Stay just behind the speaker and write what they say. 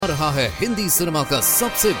रहा है हिंदी सिनेमा का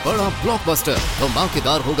सबसे बड़ा ब्लॉकबस्टर।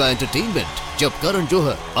 धमाकेदार होगा एंटरटेनमेंट जब करण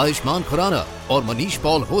जौहर, आयुष्मान खुराना और मनीष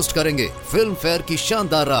पॉल होस्ट करेंगे फिल्म फेयर की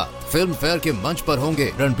शानदार रात। फिल्म फेयर के मंच पर होंगे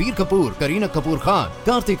रणबीर कपूर, करीना कपूर खान,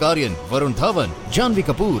 कार्तिक आर्यन, वरुण धवन, जानवी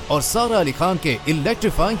कपूर और सारा अली खान के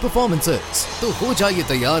इलेक्ट्रीफाइंग परफॉर्मेंसेस। तो हो जाइए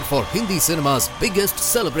तैयार for Hindi cinema's biggest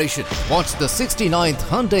celebration. Watch the 69th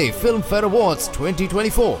Hyundai Film Fair Awards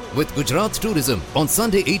 2024 with Gujarat Tourism on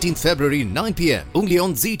Sunday 18th February 9 p.m. only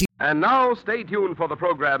on ZT. And now stay tuned for the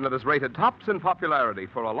program that has rated tops in popularity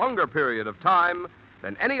for a longer period of time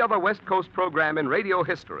than any other West Coast program in radio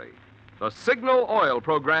history. The Signal Oil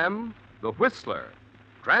program, The Whistler,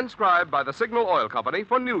 transcribed by the Signal Oil Company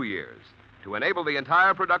for New Year's to enable the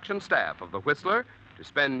entire production staff of The Whistler to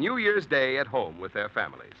spend New Year's Day at home with their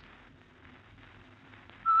families.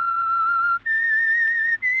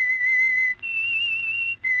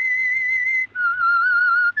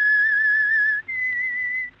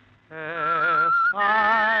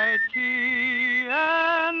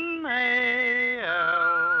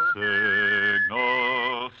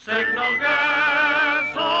 Signal. Signal gasoline.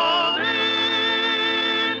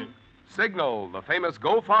 Signal, the famous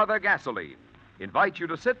Go Farther gasoline, invites you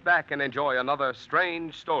to sit back and enjoy another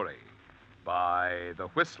strange story by The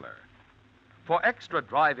Whistler. For extra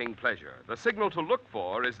driving pleasure, the signal to look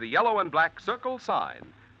for is the yellow and black circle sign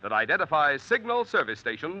that identifies Signal service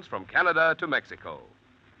stations from Canada to Mexico.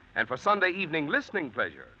 And for Sunday evening listening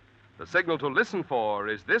pleasure, the signal to listen for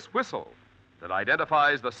is this whistle that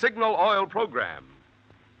identifies the Signal Oil program,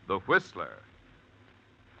 The Whistler.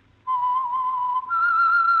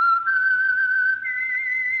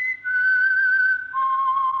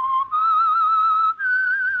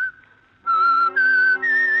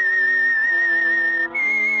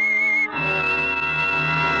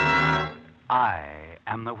 I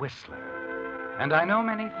am the Whistler, and I know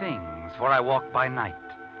many things, for I walk by night.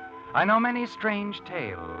 I know many strange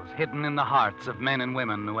tales hidden in the hearts of men and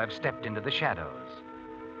women who have stepped into the shadows.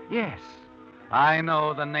 Yes, I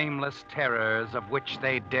know the nameless terrors of which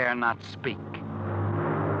they dare not speak.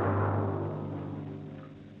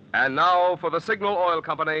 And now for the Signal Oil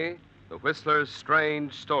Company, The Whistler's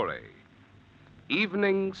strange story.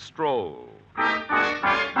 Evening Stroll.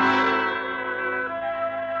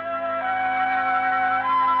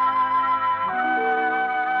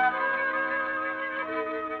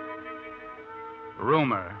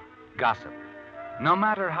 Rumor, gossip, no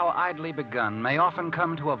matter how idly begun, may often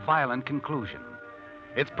come to a violent conclusion.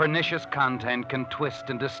 Its pernicious content can twist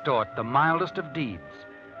and distort the mildest of deeds,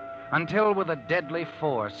 until with a deadly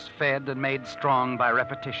force fed and made strong by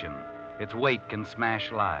repetition, its weight can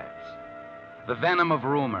smash lives. The venom of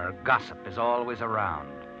rumor, gossip, is always around.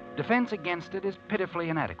 Defense against it is pitifully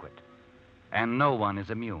inadequate, and no one is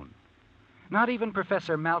immune. Not even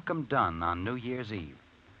Professor Malcolm Dunn on New Year's Eve,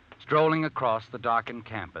 strolling across the darkened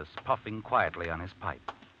campus, puffing quietly on his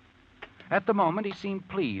pipe. At the moment, he seemed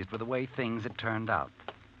pleased with the way things had turned out.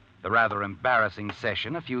 The rather embarrassing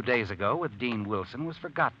session a few days ago with Dean Wilson was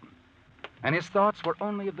forgotten, and his thoughts were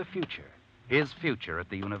only of the future, his future at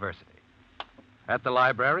the university. At the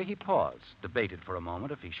library, he paused, debated for a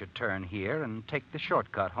moment if he should turn here and take the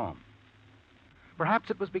shortcut home.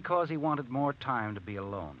 Perhaps it was because he wanted more time to be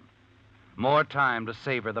alone, more time to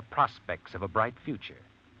savor the prospects of a bright future,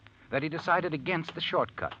 that he decided against the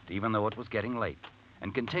shortcut, even though it was getting late,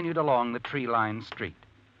 and continued along the tree-lined street,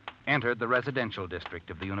 entered the residential district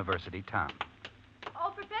of the university town.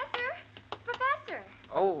 Oh, Professor! Professor!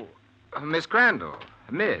 Oh, Miss Crandall.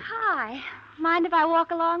 Midge. Hi. Mind if I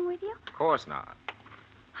walk along with you? Of course not.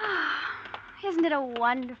 Isn't it a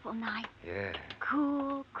wonderful night? Yeah.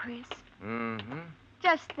 Cool, crisp. Mm-hmm.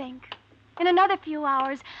 Just think. In another few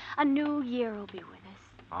hours, a new year will be with us.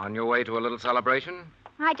 On your way to a little celebration?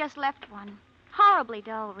 I just left one. Horribly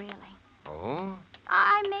dull, really. Oh?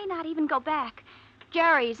 I may not even go back.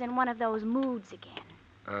 Jerry's in one of those moods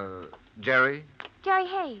again. Jerry? Jerry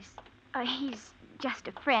Hayes. He's just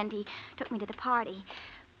a friend. He took me to the party.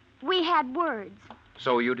 We had words.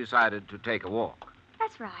 So you decided to take a walk?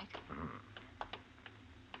 That's right.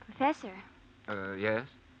 Professor. Yes?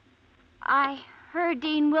 I heard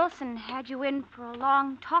Dean Wilson had you in for a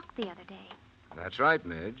long talk the other day. That's right,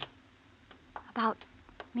 Midge. About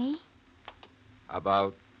me?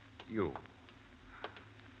 About you.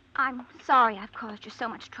 I'm sorry I've caused you so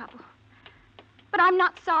much trouble. But I'm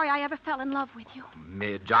not sorry I ever fell in love with you.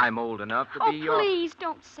 Midge, I'm old enough to be your... Oh, please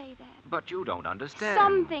don't say that. But you don't understand.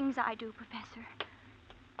 Some things I do, Professor.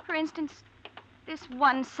 For instance, this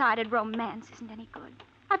one-sided romance isn't any good.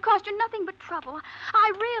 I've caused you nothing but trouble.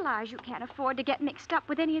 I realize you can't afford to get mixed up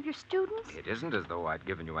with any of your students. It isn't as though I'd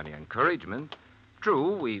given you any encouragement.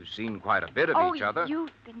 True, we've seen quite a bit of each other.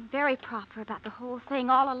 You've been very proper about the whole thing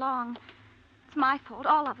all along. It's my fault,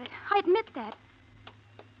 all of it. I admit that.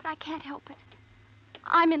 But I can't help it.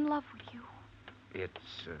 I'm in love with you.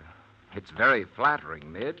 It's very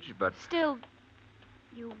flattering, Midge, but... Still,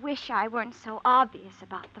 you wish I weren't so obvious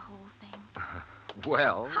about the whole thing.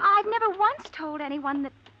 Well... I've never once told anyone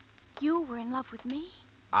that you were in love with me.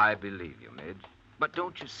 I believe you, Midge. But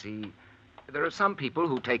don't you see, there are some people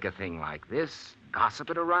who take a thing like this, gossip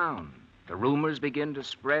it around. The rumors begin to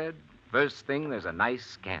spread. First thing, there's a nice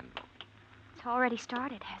scandal. It's already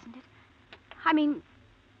started, hasn't it? I mean,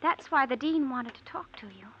 that's why the dean wanted to talk to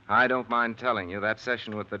you. I don't mind telling you that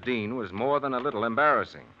session with the dean was more than a little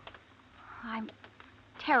embarrassing. I'm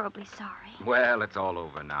terribly sorry. Well, it's all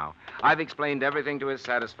over now. I've explained everything to his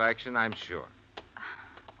satisfaction, I'm sure.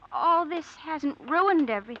 All this hasn't ruined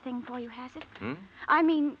everything for you, has it? Hmm? I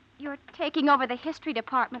mean, you're taking over the history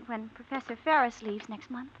department when Professor Ferris leaves next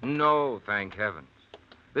month. No, thank heavens.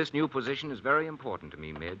 This new position is very important to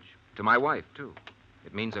me, Midge. To my wife, too.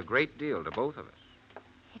 It means a great deal to both of us.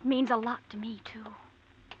 It means a lot to me, too.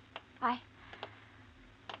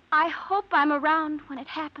 I hope I'm around when it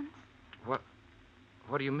happens.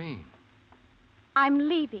 What do you mean? I'm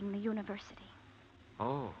leaving the university.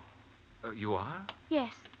 Oh, you are?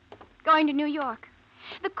 Yes, going to New York.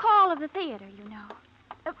 The call of the theater, you know.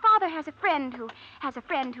 Father has a friend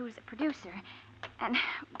who's a producer. And,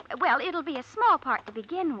 well, it'll be a small part to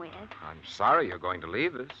begin with. I'm sorry you're going to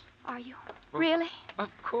leave us. Are you? Well, Really? Of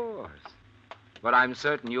course. But I'm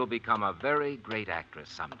certain you'll become a very great actress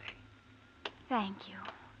someday. Thank you.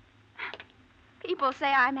 People say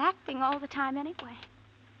I'm acting all the time anyway.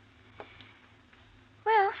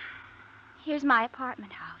 Well, here's my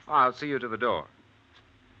apartment house. I'll see you to the door.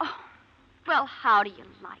 Oh, well, how do you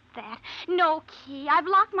like that? No key. I've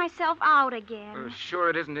locked myself out again. Sure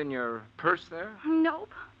it isn't in your purse there?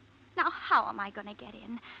 Nope. Now, how am I going to get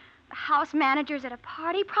in? The house manager's at a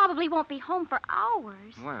party, probably won't be home for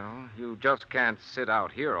hours. Well, you just can't sit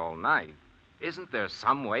out here all night. Isn't there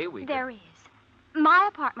some way we There is. My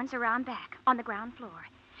apartment's around back, on the ground floor.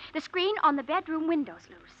 The screen on the bedroom window's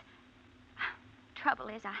loose. Trouble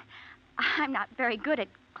is, I'm not very good at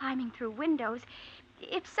climbing through windows.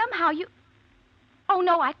 If somehow you... Oh,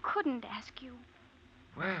 no, I couldn't ask you.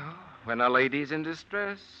 Well, when a lady's in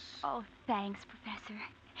distress... Oh, thanks, Professor.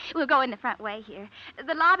 We'll go in the front way here.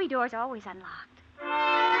 The lobby door's always unlocked.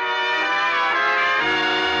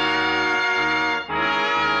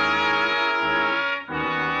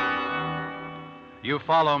 You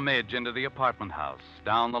follow Midge into the apartment house,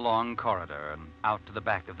 down the long corridor, and out to the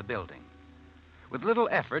back of the building. With little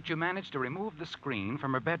effort, you manage to remove the screen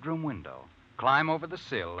from her bedroom window, climb over the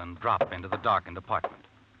sill, and drop into the darkened apartment.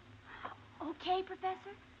 Okay,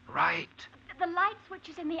 Professor? Right. The light switch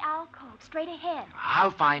is in the alcove, straight ahead.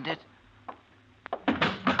 I'll find it.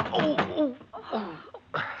 Oh.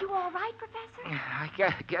 You all right, Professor? I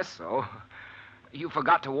guess so. You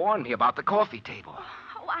forgot to warn me about the coffee table.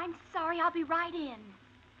 Oh, I'm sorry. I'll be right in.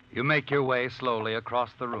 You make your way slowly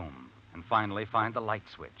across the room and finally find the light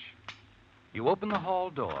switch. You open the hall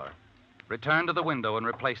door, return to the window, and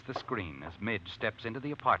replace the screen as Midge steps into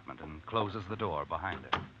the apartment and closes the door behind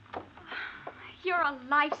her. You're a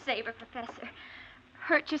lifesaver, Professor.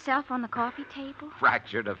 Hurt yourself on the coffee table?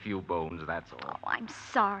 Fractured a few bones, that's all. Oh, I'm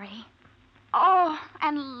sorry. Oh,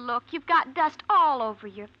 and look, you've got dust all over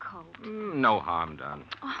your coat. No harm done.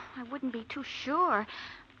 Oh, I wouldn't be too sure.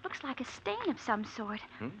 Looks like a stain of some sort.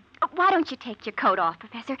 Hmm? Why don't you take your coat off,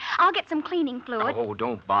 Professor? I'll get some cleaning fluid. Oh,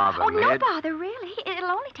 don't bother, Oh, no Midge. bother, really. It'll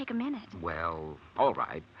only take a minute. Well, all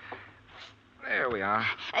right. There we are.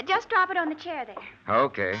 Just drop it on the chair there.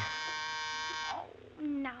 Okay. Oh,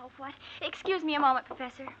 now what? Excuse me a moment,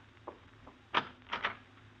 Professor.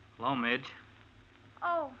 Hello, Midge.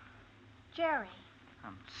 Oh, Jerry.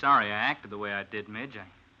 I'm sorry I acted the way I did, Midge. I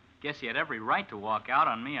guess you had every right to walk out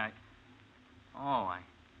on me. Oh, I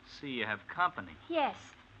see you have company. Yes.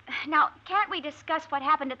 Now, can't we discuss what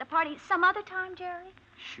happened at the party some other time, Jerry?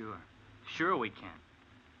 Sure. Sure we can.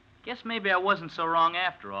 Guess maybe I wasn't so wrong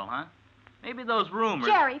after all, huh? Maybe those rumors...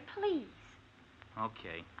 Jerry, please.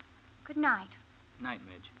 Okay. Good night. Night,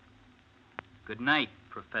 Midge. Good night,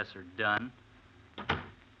 Professor Dunn.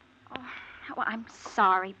 Oh, well, I'm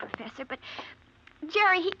sorry, Professor, but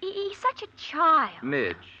Jerry, he's such a child.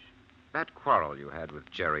 Midge, that quarrel you had with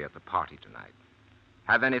Jerry at the party tonight,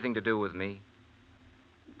 have anything to do with me?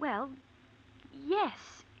 Well,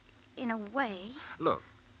 yes, in a way. Look,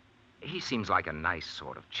 he seems like a nice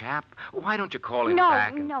sort of chap. Why don't you call him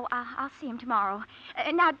back and... No, I'll see him tomorrow.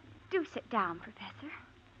 Now, do sit down, Professor.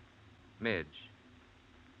 Midge,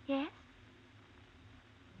 Yes?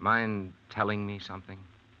 Mind telling me something?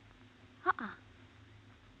 Uh-uh.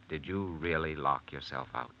 Did you really lock yourself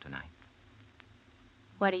out tonight?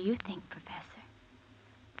 What do you think, Professor?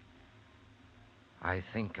 I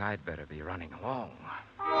think I'd better be running along.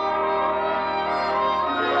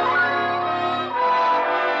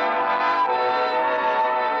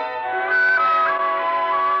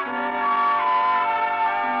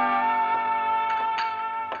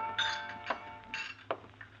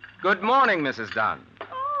 Good morning, Mrs. Dunn.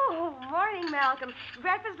 Oh, morning, Malcolm.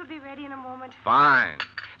 Breakfast will be ready in a moment. Fine.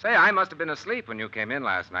 Say, I must have been asleep when you came in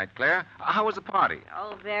last night, Claire. How was the party?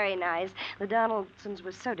 Oh, very nice. The Donaldsons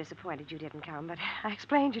were so disappointed you didn't come, but I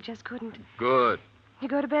explained you just couldn't. Good. You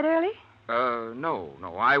go to bed early? No.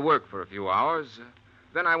 I worked for a few hours.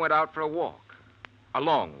 Then I went out for a walk. A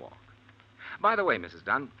long walk. By the way, Mrs.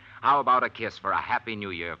 Dunn, how about a kiss for a Happy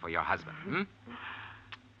New Year for your husband,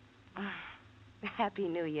 hmm? Happy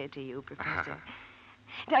New Year to you, Professor.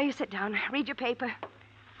 Now you sit down. Read your paper.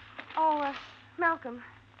 Oh, Malcolm,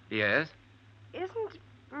 Yes? isn't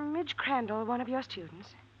Midge Crandall one of your students?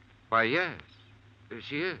 Why, yes.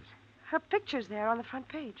 She is. Her picture's there on the front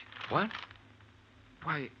page. What?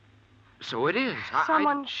 Why, so it is.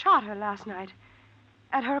 Someone shot her last night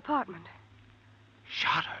at her apartment.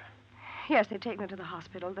 Shot her? Yes, they've taken her to the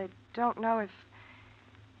hospital. They don't know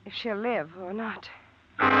if she'll live or not.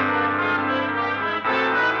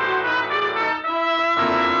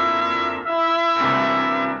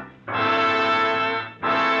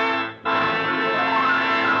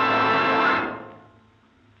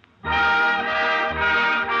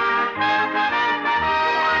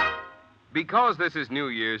 Because this is New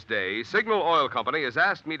Year's Day, Signal Oil Company has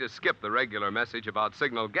asked me to skip the regular message about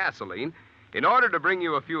Signal gasoline in order to bring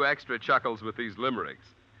you a few extra chuckles with these limericks.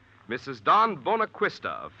 Mrs. Don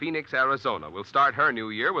Bonaquista of Phoenix, Arizona, will start her new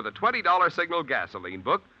year with a $20 Signal gasoline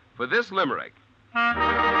book for this limerick.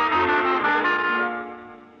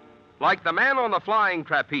 Like the man on the flying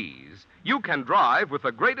trapeze, you can drive with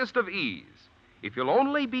the greatest of ease. If you'll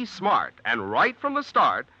only be smart and right from the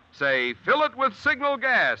start, say, fill it with Signal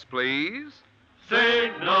gas, please.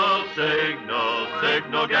 Signal, signal,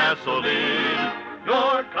 signal gasoline.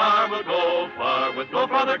 Your car will go far with no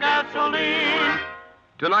further gasoline.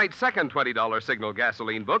 Tonight's second $20 Signal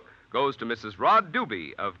gasoline book goes to Mrs. Rod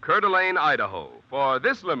Doobie of Coeur d'Alene, Idaho, for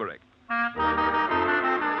this limerick.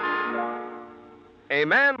 A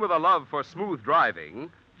man with a love for smooth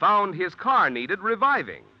driving found his car needed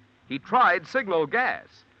reviving. He tried Signal gas,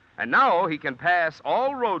 and now he can pass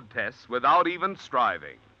all road tests without even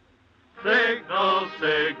striving. Signal,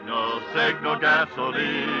 signal, signal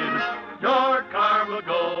gasoline. Your car will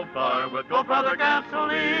go far with no further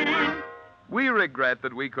gasoline. We regret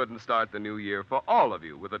that we couldn't start the new year for all of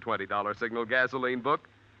you with a $20 Signal gasoline book,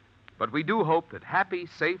 but we do hope that happy,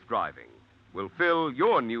 safe driving will fill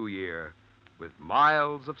your new year with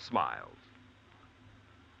miles of smiles.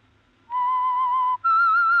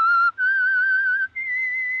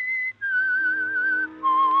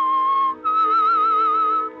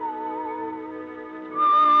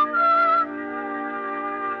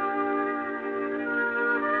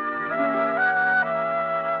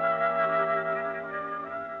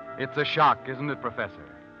 It's a shock, isn't it, Professor?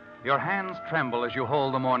 Your hands tremble as you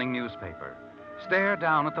hold the morning newspaper. Stare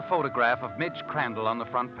down at the photograph of Midge Crandall on the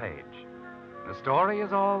front page. The story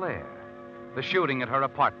is all there. The shooting at her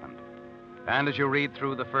apartment. And as you read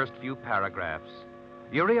through the first few paragraphs,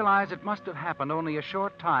 you realize it must have happened only a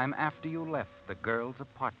short time after you left the girl's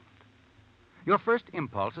apartment. Your first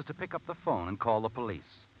impulse is to pick up the phone and call the police.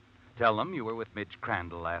 Tell them you were with Midge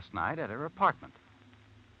Crandall last night at her apartment.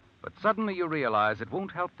 But suddenly you realize it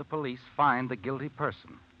won't help the police find the guilty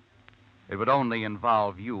person. It would only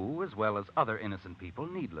involve you as well as other innocent people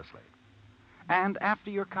needlessly. And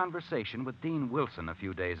after your conversation with Dean Wilson a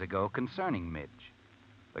few days ago concerning Midge,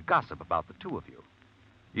 the gossip about the two of you,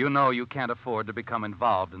 you know you can't afford to become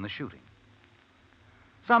involved in the shooting.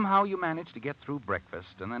 Somehow you manage to get through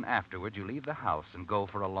breakfast, and then afterward you leave the house and go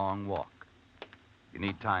for a long walk. You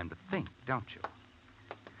need time to think, don't you?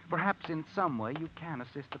 Perhaps in some way you can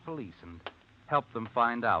assist the police and help them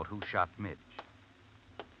find out who shot Midge.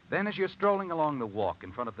 Then as you're strolling along the walk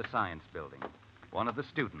in front of the science building, one of the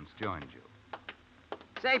students joins you.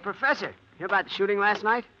 Say, Professor, hear about the shooting last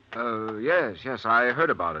night? Yes, I heard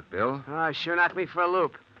about it, Bill. Oh, sure knocked me for a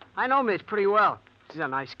loop. I know Midge pretty well. She's a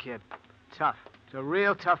nice kid. Tough. It's a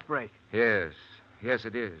real tough break. Yes,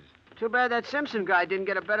 it is. Too bad that Simpson guy didn't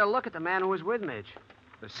get a better look at the man who was with Midge.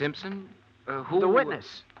 Simpson? Who? The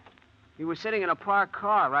witness. He was sitting in a parked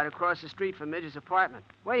car right across the street from Midge's apartment,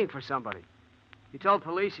 waiting for somebody. He told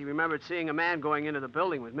police he remembered seeing a man going into the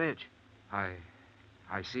building with Midge. I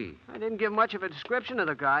I see. I didn't give much of a description of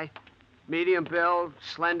the guy. Medium build,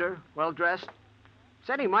 slender, well-dressed.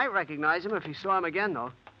 Said he might recognize him if he saw him again,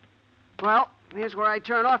 though. Well, here's where I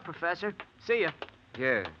turn off, Professor. See ya.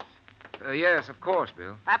 Yes. Yes, of course,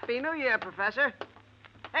 Bill. Happy New Year, Professor.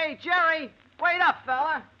 Hey, Jerry, wait up,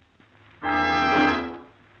 fella.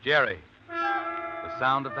 Jerry. The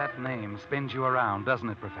sound of that name spins you around, doesn't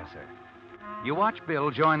it, Professor? You watch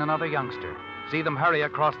Bill join another youngster, see them hurry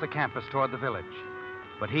across the campus toward the village.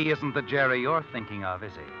 But he isn't the Jerry you're thinking of,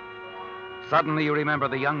 is he? Suddenly you remember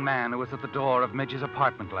the young man who was at the door of Midge's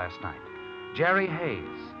apartment last night. Jerry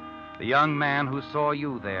Hayes, the young man who saw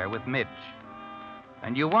you there with Midge.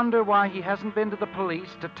 And you wonder why he hasn't been to the police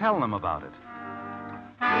to tell them about it.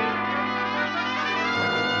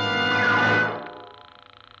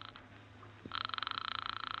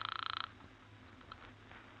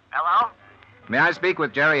 Hello? May I speak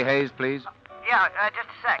with Jerry Hayes, please? Yeah, just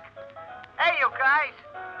a sec. Hey, you guys.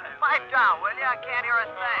 Pipe down, will you? I can't hear a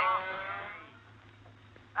thing.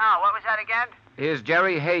 Oh, what was that again? Is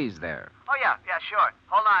Jerry Hayes there? Oh, yeah, sure.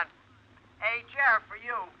 Hold on. Hey, Jer, for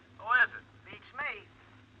you. Who is it? Beats me.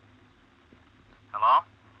 Hello?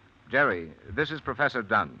 Jerry, this is Professor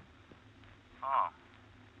Dunn. Oh.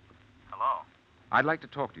 Hello. I'd like to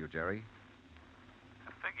talk to you, Jerry.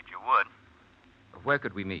 I figured you would. Where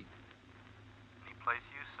could we meet? Any place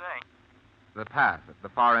you say. The path at the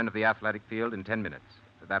far end of the athletic field in 10 minutes.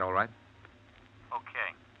 Is that all right?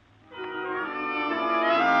 Okay.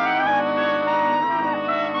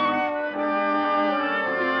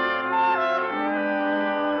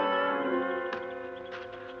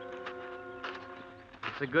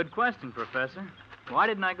 It's a good question, Professor. Why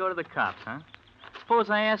didn't I go to the cops, huh? Suppose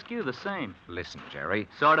I ask you the same. Listen, Jerry.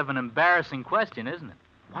 Sort of an embarrassing question, isn't it?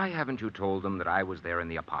 Why haven't you told them that I was there in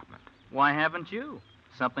the apartment? Why haven't you?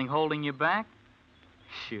 Something holding you back?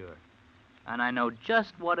 Sure. And I know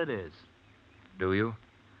just what it is. Do you?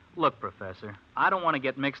 Look, Professor, I don't want to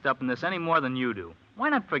get mixed up in this any more than you do. Why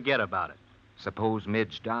not forget about it? Suppose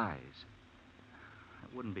Midge dies.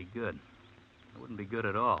 That wouldn't be good. It wouldn't be good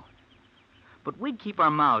at all. But we'd keep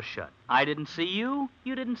our mouths shut. I didn't see you,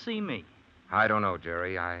 you didn't see me. I don't know,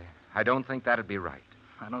 Jerry. I don't think that'd be right.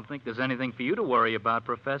 I don't think there's anything for you to worry about,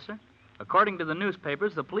 Professor. According to the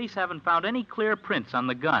newspapers, the police haven't found any clear prints on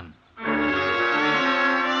the gun.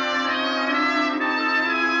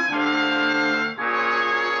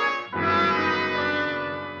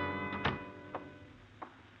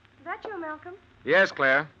 Is that you, Malcolm? Yes,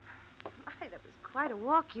 Claire. My, that was quite a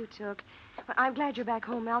walk you took. But I'm glad you're back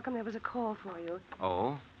home, Malcolm. There was a call for you.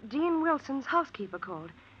 Oh? Dean Wilson's housekeeper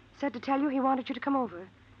called. Said to tell you he wanted you to come over.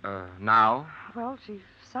 Now? Well, she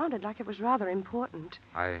sounded like it was rather important.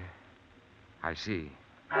 I see.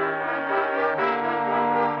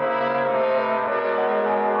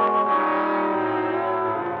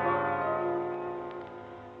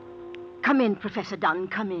 Come in, Professor Dunn,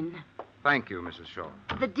 come in. Thank you, Mrs. Shaw.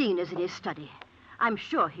 The dean is in his study. I'm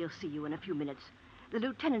sure he'll see you in a few minutes. The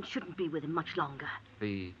lieutenant shouldn't be with him much longer.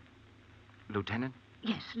 The lieutenant?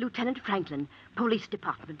 Yes, Lieutenant Franklin, police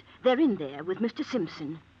department. They're in there with Mr.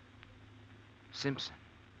 Simpson. Simpson?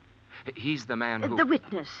 He's the man who... The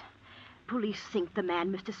witness. Police think the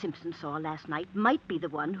man Mr. Simpson saw last night might be the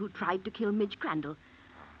one who tried to kill Midge Crandall.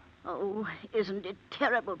 Oh, isn't it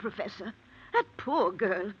terrible, Professor? That poor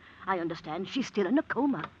girl. I understand she's still in a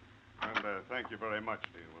coma. And thank you very much,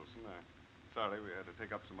 Dean Wilson. Sorry we had to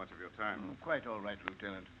take up so much of your time. Quite all right,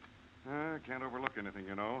 Lieutenant. Can't overlook anything,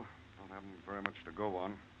 you know. Don't have very much to go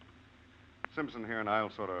on. Simpson here and I'll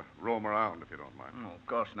sort of roam around, if you don't mind. Oh, of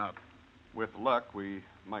course not. With luck, we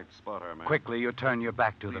might spot our man. Quickly, you turn your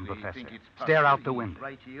back to them, Really Professor. think it's Stare out the possible window. he's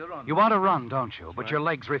right here on You want to run, don't you? But your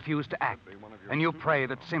legs refuse to act. And you pray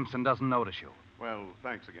that Simpson doesn't notice you. Well,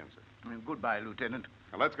 thanks again, sir. Goodbye, Lieutenant.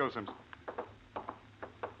 Now, let's go, Simpson.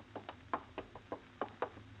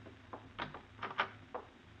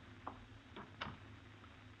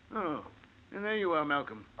 Oh, and there you are,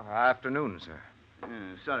 Malcolm. Afternoon, sir.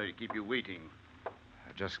 Sorry to keep you waiting. I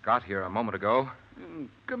just got here a moment ago.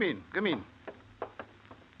 Come in.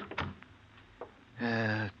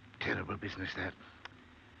 Terrible business, that.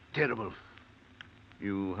 Terrible.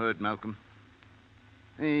 You heard, Malcolm?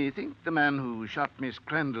 I think the man who shot Miss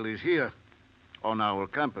Crandall is here, on our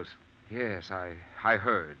campus. Yes, I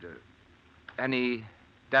heard. Any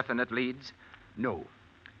definite leads? No.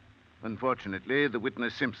 Unfortunately, the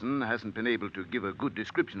witness Simpson hasn't been able to give a good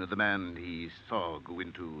description of the man he saw go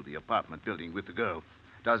into the apartment building with the girl.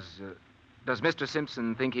 Does Mr.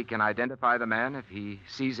 Simpson think he can identify the man if he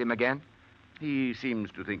sees him again? He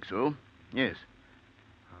seems to think so, yes.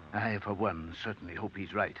 I, for one, certainly hope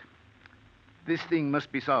he's right. This thing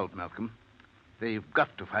must be solved, Malcolm. They've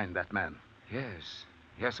got to find that man. Yes.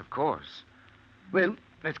 Yes, of course. Well,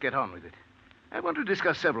 let's get on with it. I want to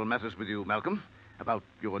discuss several matters with you, Malcolm, about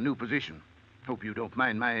your new position. Hope you don't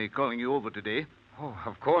mind my calling you over today. Oh,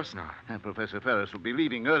 of course not. Professor Ferris will be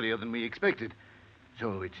leaving earlier than we expected.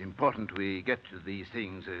 So it's important we get to these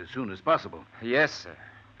things as soon as possible. Yes, sir.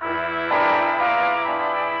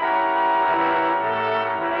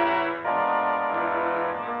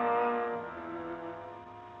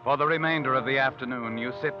 For the remainder of the afternoon,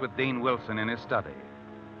 you sit with Dean Wilson in his study.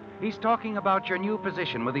 He's talking about your new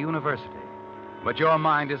position with the university. But your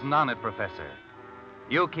mind isn't on it, Professor.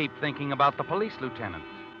 You keep thinking about the police lieutenant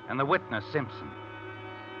and the witness, Simpson.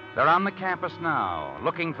 They're on the campus now,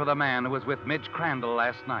 looking for the man who was with Midge Crandall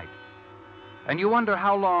last night. And you wonder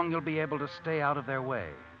how long you'll be able to stay out of their way.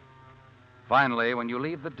 Finally, when you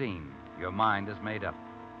leave the dean, your mind is made up.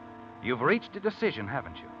 You've reached a decision,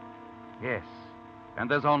 haven't you? Yes. And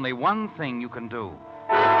there's only one thing you can do.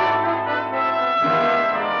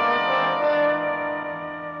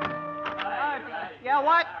 Yeah,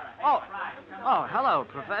 what? Oh, hello,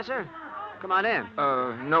 Professor. Come on in.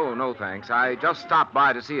 No, thanks. I just stopped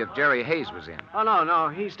by to see if Jerry Hayes was in. Oh, no.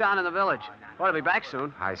 He's down in the village. Ought to be back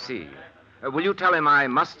soon. I see. Will you tell him I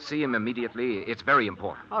must see him immediately? It's very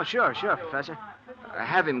important. Oh, sure, Professor.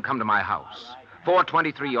 Have him come to my house,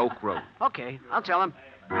 423 Oak Road. Okay, I'll tell him.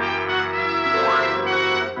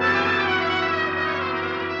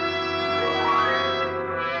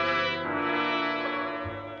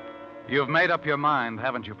 You've made up your mind,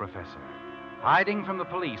 haven't you, Professor? Hiding from the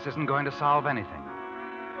police isn't going to solve anything.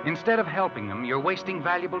 Instead of helping them, you're wasting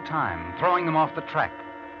valuable time, throwing them off the track,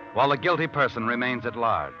 while the guilty person remains at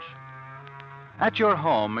large. At your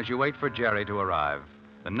home, as you wait for Jerry to arrive,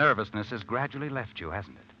 the nervousness has gradually left you,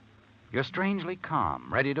 hasn't it? You're strangely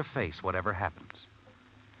calm, ready to face whatever happens.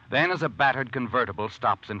 Then, as a battered convertible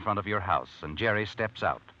stops in front of your house and Jerry steps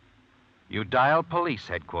out, you dial police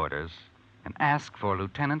headquarters and ask for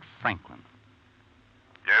Lieutenant Franklin.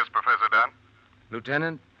 Yes, Professor Dunn?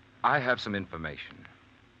 Lieutenant, I have some information.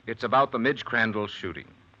 It's about the Midge Crandall shooting.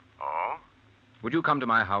 Oh? Would you come to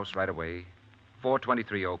my house right away?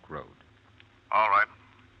 423 Oak Road. All right.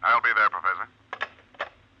 I'll be there, Professor.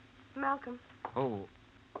 Malcolm, Oh,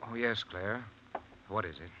 yes, Claire. What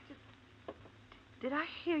is it? did I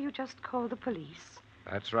hear you just call the police?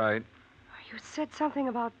 That's right. You said something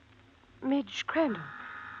about Midge Crandall.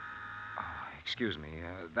 Excuse me.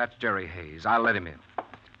 That's Jerry Hayes. I'll let him in.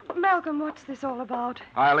 Malcolm, what's this all about?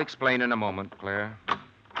 I'll explain in a moment, Claire.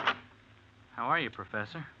 How are you,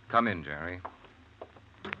 Professor? Come in, Jerry.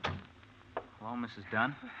 Hello, Mrs.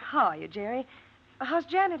 Dunn. How are you, Jerry? How's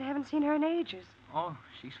Janet? Haven't seen her in ages. Oh,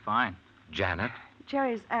 she's fine. Janet?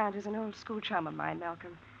 Jerry's aunt is an old school chum of mine,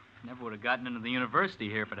 Malcolm. Never would have gotten into the university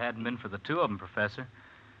here if it hadn't been for the two of them, Professor.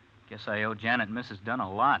 Guess I owe Janet and Mrs. Dunn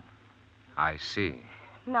a lot. I see.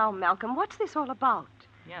 Now, Malcolm, what's this all about?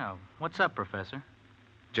 Yeah, what's up, Professor?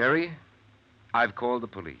 Jerry, I've called the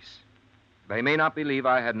police. They may not believe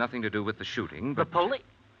I had nothing to do with the shooting, but... The police?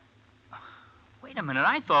 Wait a minute,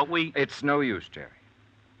 I thought we... It's no use, Jerry.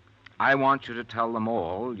 I want you to tell them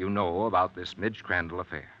all you know about this Midge Crandall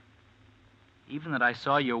affair. Even that I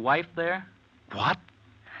saw your wife there? What?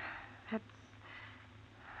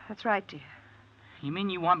 That's right, dear. You mean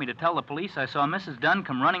you want me to tell the police I saw Mrs. Dunn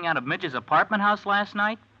come running out of Midge's apartment house last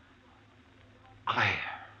night? Claire.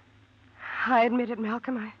 I admit it,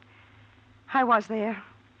 Malcolm. I was there.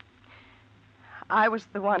 I was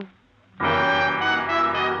the one.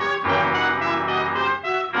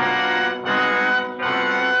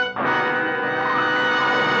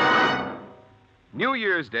 New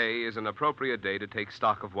Year's Day is an appropriate day to take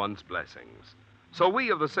stock of one's blessings. So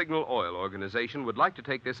we of the Signal Oil Organization would like to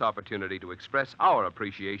take this opportunity to express our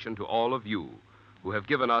appreciation to all of you who have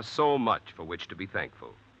given us so much for which to be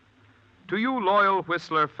thankful. To you loyal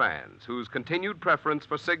Whistler fans whose continued preference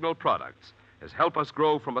for Signal products has helped us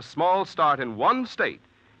grow from a small start in one state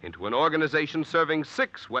into an organization serving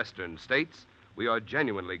 6 western states, we are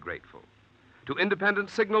genuinely grateful. To independent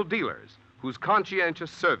Signal dealers whose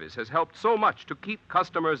conscientious service has helped so much to keep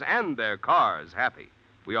customers and their cars happy,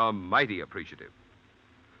 we are mighty appreciative.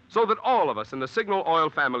 So that all of us in the Signal Oil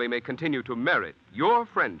family may continue to merit your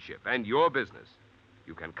friendship and your business,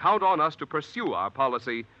 you can count on us to pursue our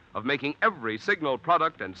policy of making every Signal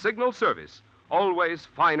product and Signal service always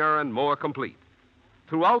finer and more complete.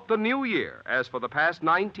 Throughout the new year, as for the past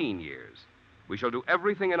 19 years, we shall do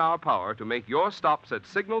everything in our power to make your stops at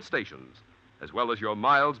Signal stations, as well as your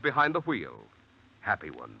miles behind the wheel, happy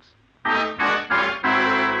ones.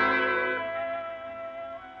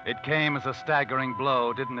 It came as a staggering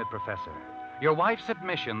blow, didn't it, Professor? Your wife's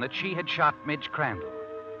admission that she had shot Midge Crandall.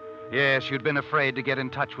 Yes, you'd been afraid to get in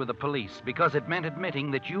touch with the police because it meant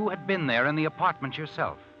admitting that you had been there in the apartment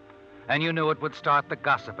yourself. And you knew it would start the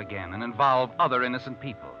gossip again and involve other innocent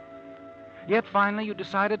people. Yet finally you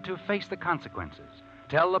decided to face the consequences.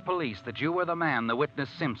 Tell the police that you were the man the witness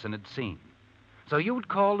Simpson had seen. So you would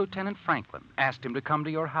call Lieutenant Franklin, asked him to come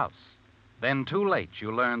to your house. Then, too late,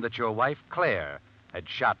 you learned that your wife, Claire, had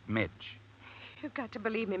shot Midge. You've got to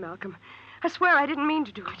believe me, Malcolm. I swear I didn't mean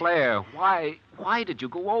to do it. Claire, why did you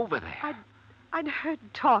go over there? I'd heard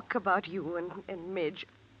talk about you and Midge.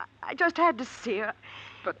 I just had to see her.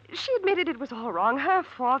 But she admitted it was all wrong, her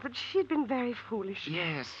fault, that she'd been very foolish.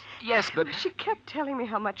 Yes, but... She kept telling me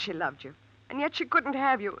how much she loved you, and yet she couldn't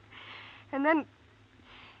have you. And then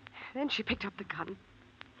she picked up the gun.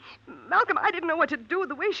 Malcolm, I didn't know what to do.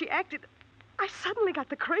 The way she acted, I suddenly got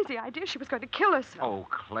the crazy idea she was going to kill herself. Oh,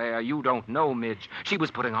 Claire, you don't know Midge. She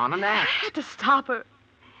was putting on an act. I had to stop her.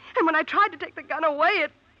 And when I tried to take the gun away,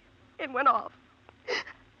 it went off.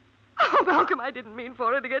 Oh, Malcolm, I didn't mean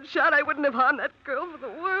for her to get shot. I wouldn't have harmed that girl for the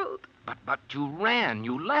world. But you ran.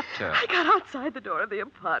 You left her. I got outside the door of the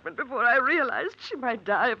apartment before I realized she might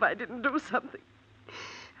die if I didn't do something.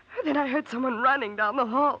 Then I heard someone running down the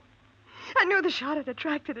hall. I knew the shot had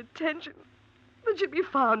attracted attention, that she'd be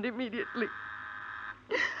found immediately.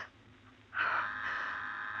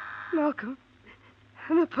 Malcolm,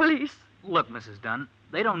 the police. Look, Mrs. Dunn,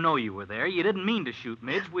 they don't know you were there. You didn't mean to shoot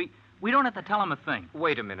Midge. We don't have to tell them a thing.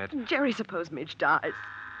 Wait a minute. Jerry, suppose Midge dies.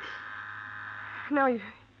 No,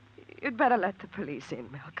 you'd better let the police in,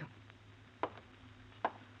 Malcolm.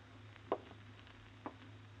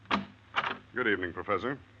 Good evening,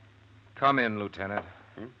 Professor. Come in, Lieutenant.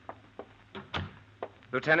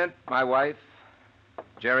 Lieutenant, my wife,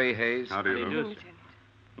 Jerry Hayes. How do you do? Lieutenant.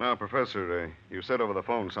 Now, Professor, you said over the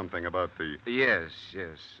phone something about the... Yes.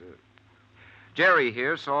 Jerry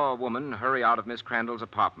here saw a woman hurry out of Miss Crandall's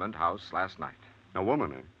apartment house last night. A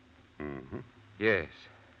woman, eh? Mm-hmm. Yes.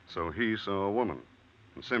 So he saw a woman,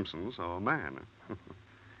 and Simpson saw a man.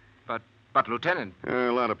 But, Lieutenant...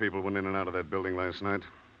 A lot of people went in and out of that building last night,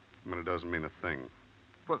 but it doesn't mean a thing.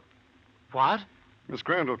 What? Miss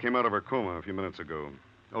Crandall came out of her coma a few minutes ago.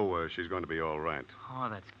 Oh, she's going to be all right. Oh,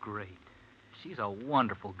 that's great. She's a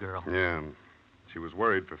wonderful girl. Yeah. She was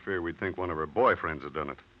worried for fear we'd think one of her boyfriends had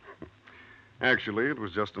done it. Actually, it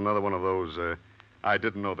was just another one of those I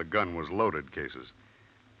didn't know the gun was loaded cases.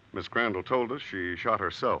 Miss Crandall told us she shot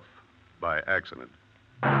herself by accident.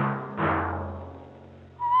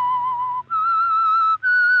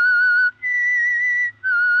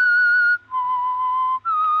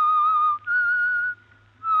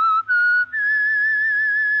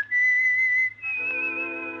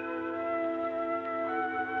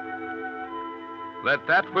 Let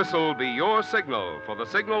that whistle be your signal for the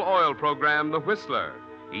Signal Oil program, The Whistler,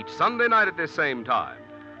 each Sunday night at this same time.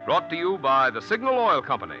 Brought to you by the Signal Oil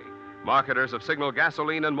Company, marketers of Signal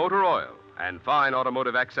gasoline and motor oil, and fine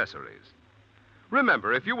automotive accessories.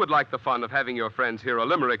 Remember, if you would like the fun of having your friends hear a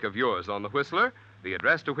limerick of yours on The Whistler, the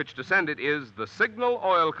address to which to send it is the Signal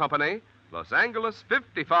Oil Company, Los Angeles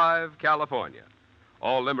 55, California.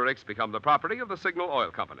 All limericks become the property of the Signal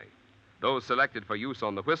Oil Company. Those selected for use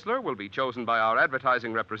on The Whistler will be chosen by our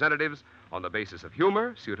advertising representatives on the basis of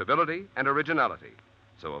humor, suitability, and originality.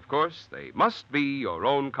 So, of course, they must be your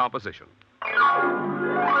own composition.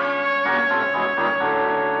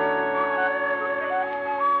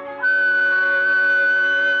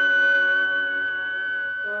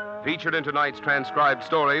 Featured in tonight's transcribed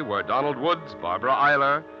story were Donald Woods, Barbara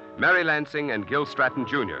Eiler, Mary Lansing, and Gil Stratton,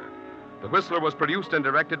 Jr. The Whistler was produced and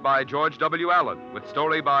directed by George W. Allen, with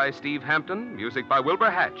story by Steve Hampton, music by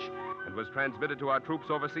Wilbur Hatch, and was transmitted to our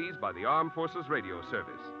troops overseas by the Armed Forces Radio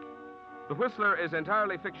Service. The Whistler is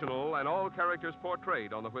entirely fictional, and all characters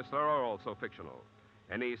portrayed on The Whistler are also fictional.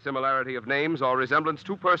 Any similarity of names or resemblance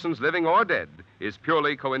to persons living or dead is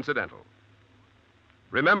purely coincidental.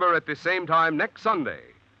 Remember, at the same time next Sunday,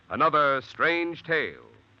 another strange tale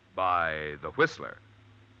by The Whistler.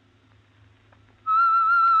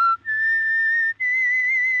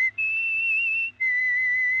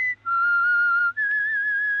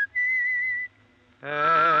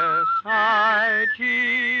 S-I-G-N-A-L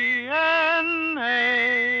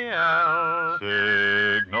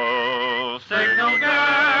Signal gasoline.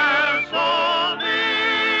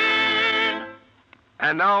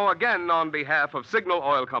 And now, again, on behalf of Signal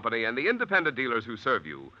Oil Company and the independent dealers who serve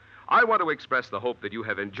you, I want to express the hope that you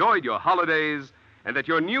have enjoyed your holidays and that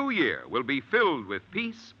your new year will be filled with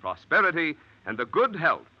peace, prosperity, and the good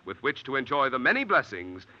health with which to enjoy the many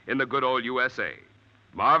blessings in the good old USA.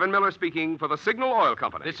 Marvin Miller speaking for the Signal Oil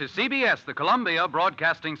Company. This is CBS, the Columbia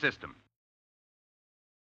Broadcasting System.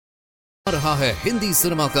 रहा है Hindi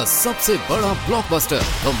cinema का सबसे बड़ा blockbuster.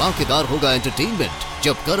 धमाकेदार होगा entertainment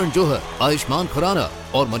जब करण जौहर, आयुष्मान खुराना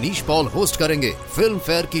और Manish Paul host करेंगे फिल्म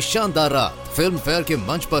फेयर की शानदार रात। फिल्म फेयर के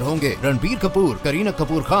मंच पर होंगे रणबीर कपूर, करीना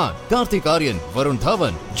कपूर खान, कार्तिक आर्यन, वरुण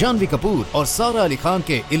धवन, जानवी कपूर और सारा अली खान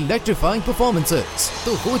के इलेक्ट्रीफाइंग परफॉर्मेंसेस।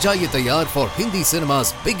 तो हो जाइए तैयार for Hindi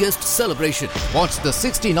cinema's biggest celebration. Watch the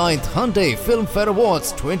 69th Hyundai Film Fair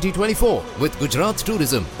Awards 2024 with Gujarat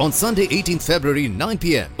Tourism on Sunday 18th February 9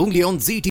 p.m. only on ZT.